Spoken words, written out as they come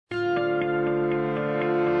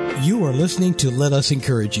You are listening to Let Us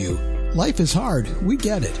Encourage You. Life is hard, we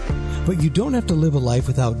get it. But you don't have to live a life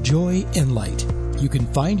without joy and light. You can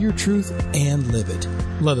find your truth and live it.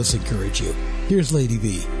 Let us encourage you. Here's Lady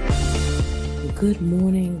V. Good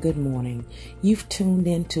morning, good morning. You've tuned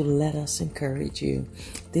in to Let Us Encourage You.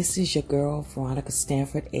 This is your girl, Veronica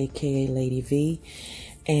Stanford, aka Lady V.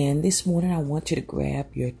 And this morning I want you to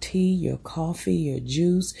grab your tea, your coffee, your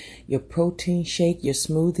juice, your protein shake, your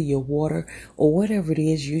smoothie, your water, or whatever it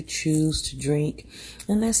is you choose to drink.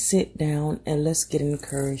 And let's sit down and let's get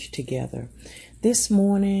encouraged together. This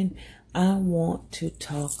morning I want to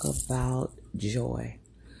talk about joy.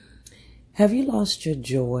 Have you lost your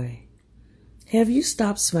joy? Have you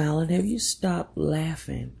stopped smiling? Have you stopped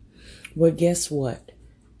laughing? Well, guess what?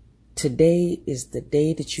 Today is the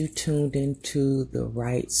day that you tuned into the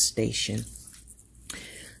right station.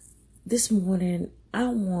 This morning, I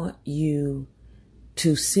want you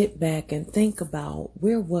to sit back and think about,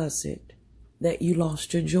 where was it that you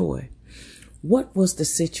lost your joy? What was the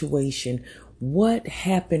situation? What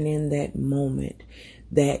happened in that moment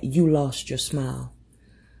that you lost your smile?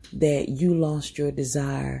 That you lost your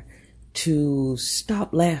desire to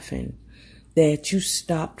stop laughing? That you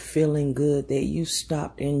stopped feeling good, that you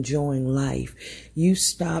stopped enjoying life, you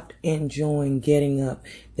stopped enjoying getting up,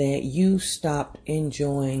 that you stopped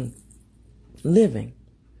enjoying living.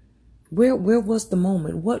 Where was the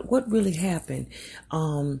moment? What really happened?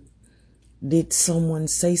 Did someone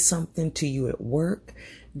say something to you at work?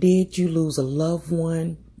 Did you lose a loved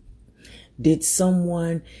one? Did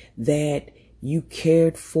someone that you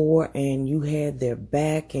cared for and you had their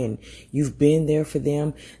back and you've been there for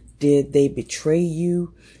them, did they betray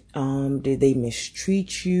you? Did they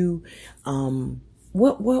mistreat you?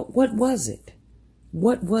 What was it?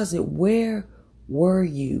 What was it? Where were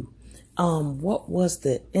you? What was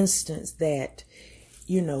the instance that,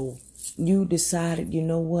 you decided, you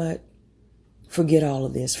know what? Forget all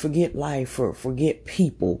of this. Forget life or forget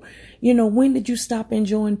people. When did you stop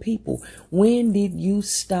enjoying people? When did you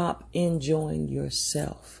stop enjoying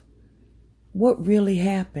yourself? What really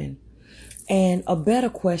happened? And a better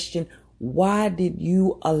question, why did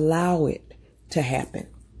you allow it to happen?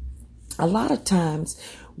 A lot of times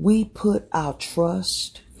we put our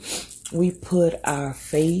trust, we put our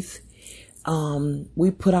faith,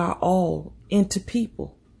 we put our all into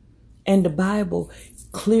people. And the Bible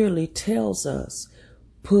clearly tells us,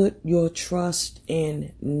 put your trust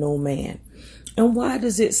in no man. And why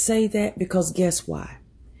does it say that? Because guess why?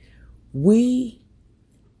 We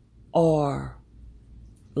are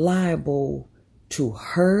liable to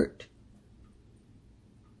hurt,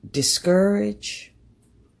 discourage,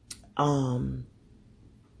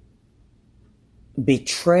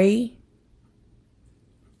 betray,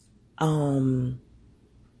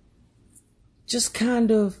 just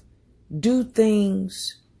kind of do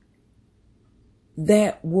things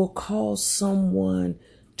that will cause someone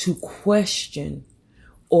to question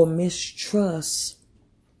or mistrust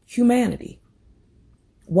humanity.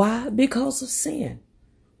 Why? Because of sin.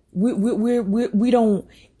 We don't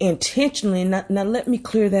intentionally, now let me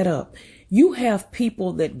clear that up. You have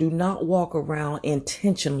people that do not walk around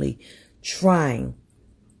intentionally trying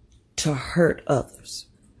to hurt others.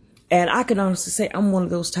 And I can honestly say I'm one of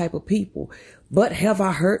those type of people. But have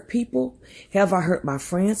I hurt people? Have I hurt my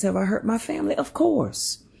friends? Have I hurt my family? Of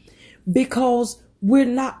course. Because we're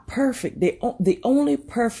not perfect. The only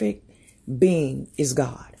perfect being is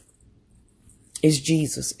God. Is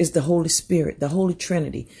Jesus, is the Holy Spirit, the Holy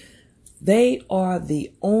Trinity. They are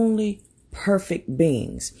the only perfect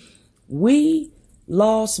beings. We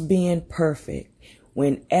lost being perfect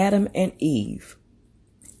when Adam and Eve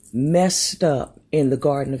messed up in the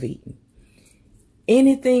Garden of Eden.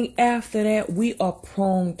 Anything after that, we are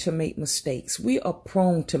prone to make mistakes. We are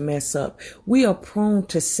prone to mess up. We are prone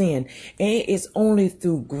to sin. And it's only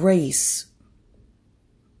through grace,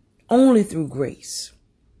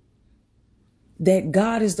 that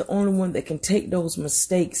God is the only one that can take those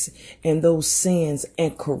mistakes and those sins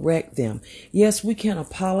and correct them. Yes, we can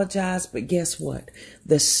apologize, but guess what?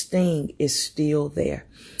 The sting is still there.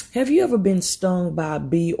 Have you ever been stung by a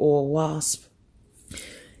bee or a wasp?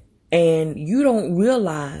 And you don't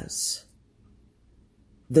realize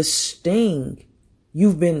the sting,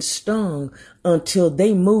 you've been stung, until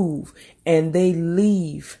they move and they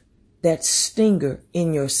leave that stinger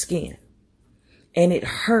in your skin. And it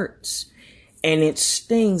hurts. And it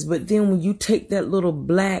stings, but then when you take that little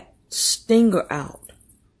black stinger out,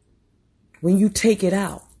 when you take it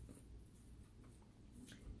out,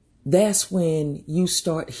 that's when you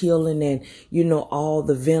start healing and, all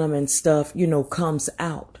the venom and stuff, comes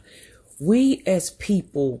out. We as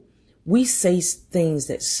people, We say things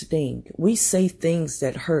that sting. We say things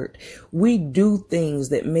that hurt. We do things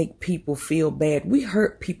that make people feel bad. We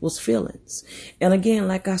hurt people's feelings. And again,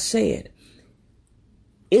 like I said,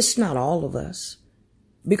 it's not all of us,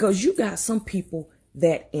 because you got some people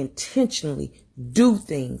that intentionally do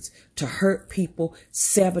things to hurt people,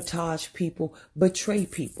 sabotage people, betray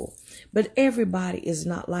people. But everybody is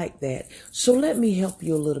not like that. So let me help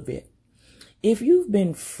you a little bit. If you've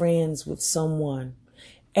been friends with someone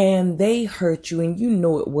and they hurt you and you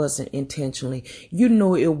know it wasn't intentionally, you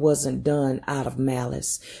know it wasn't done out of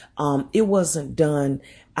malice, it wasn't done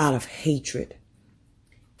out of hatred,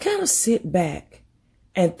 kind of sit back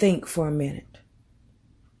and think for a minute.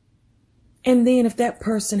 And then if that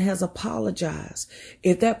person has apologized,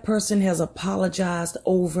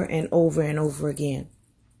 over and over and over again,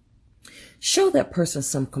 show that person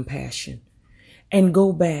some compassion and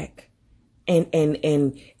go back and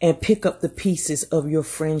pick up the pieces of your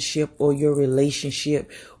friendship or your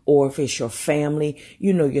relationship, or if it's your family,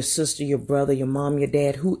 your sister, your brother, your mom, your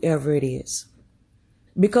dad, whoever it is.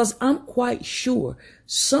 Because I'm quite sure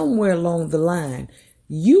somewhere along the line,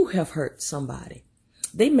 you have hurt somebody.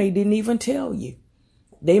 They may didn't even tell you.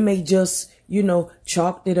 They may just,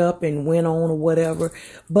 chalked it up and went on or whatever.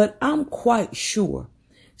 But I'm quite sure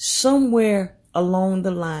somewhere along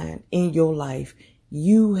the line in your life,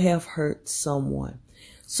 you have hurt someone.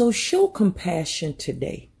 So show compassion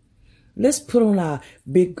today. Let's put on our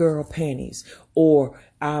big girl panties or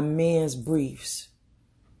our men's briefs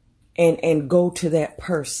and go to that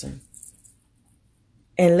person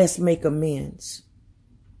and let's make amends.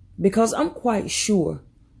 Because I'm quite sure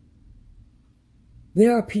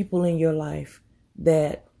there are people in your life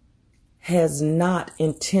that has not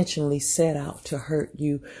intentionally set out to hurt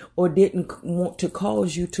you or didn't want to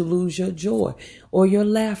cause you to lose your joy or your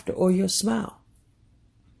laughter or your smile.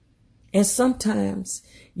 And sometimes,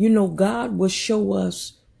 God will show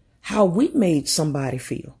us how we made somebody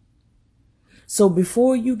feel. So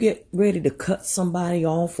before you get ready to cut somebody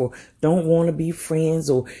off or don't want to be friends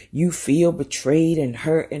or you feel betrayed and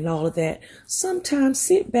hurt and all of that, sometimes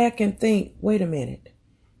sit back and think, wait a minute.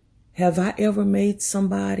 Have I ever made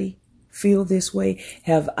somebody feel this way?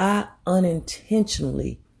 Have I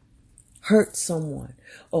unintentionally hurt someone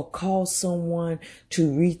or caused someone to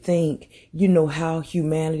rethink, how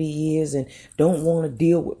humanity is and don't want to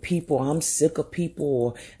deal with people? I'm sick of people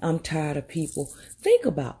or I'm tired of people. Think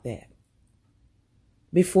about that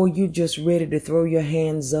before you just ready to throw your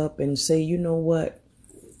hands up and say, you know what?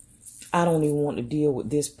 I don't even want to deal with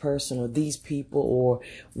this person or these people or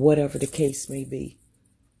whatever the case may be.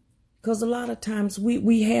 Because a lot of times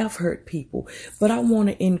we have hurt people. But I want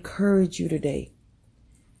to encourage you today.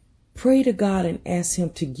 Pray to God and ask him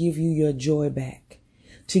to give you your joy back,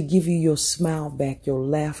 to give you your smile back, your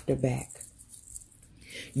laughter back,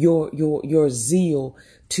 your zeal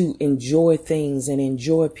to enjoy things and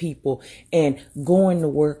enjoy people and going to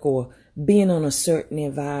work or being in a certain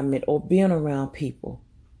environment or being around people.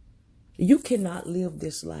 You cannot live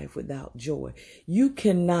this life without joy. You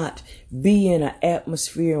cannot be in an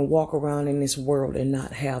atmosphere and walk around in this world and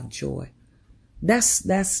not have joy.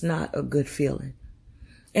 That's not a good feeling.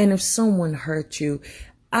 And if someone hurt you,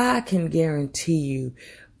 I can guarantee you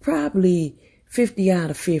probably 50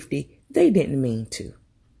 out of 50, they didn't mean to.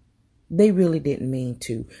 They really didn't mean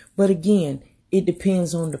to. But again, it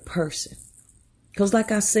depends on the person. Because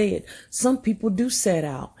like I said, some people do set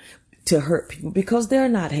out to hurt people because they're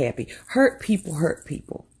not happy. Hurt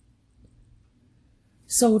people.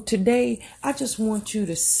 So today, I just want you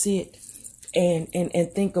to sit and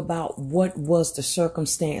think about what was the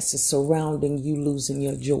circumstances surrounding you losing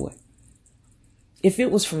your joy. If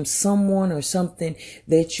it was from someone or something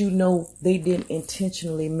that they didn't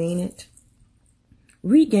intentionally mean it,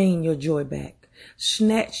 regain your joy back.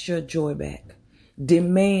 Snatch your joy back.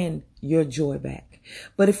 Demand your joy back.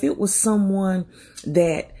 But if it was someone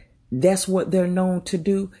that's what they're known to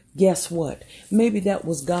do, guess what? Maybe that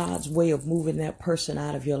was God's way of moving that person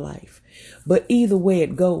out of your life. But either way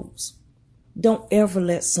it goes, don't ever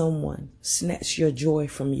let someone snatch your joy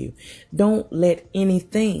from you. Don't let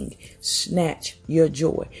anything snatch your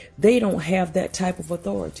joy. They don't have that type of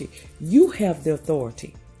authority. You have the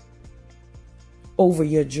authority over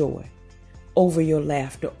your joy, over your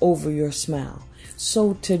laughter, over your smile.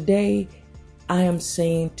 So today, I am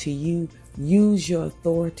saying to you, use your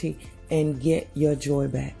authority and get your joy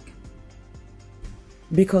back.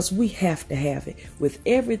 Because we have to have it. With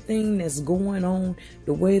everything that's going on,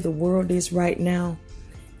 the way the world is right now,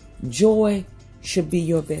 joy should be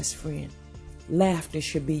your best friend. Laughter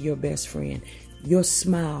should be your best friend. Your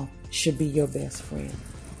smile should be your best friend.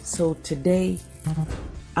 So today,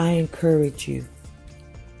 I encourage you,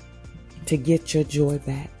 to get your joy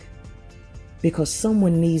back. Because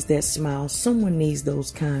someone needs that smile. Someone needs those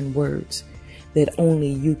kind words that only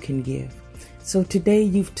you can give. So today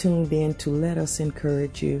you've tuned in to Let Us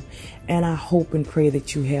Encourage You. And I hope and pray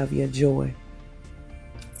that you have your joy.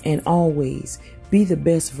 And always be the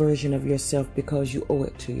best version of yourself because you owe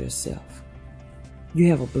it to yourself. You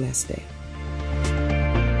have a blessed day.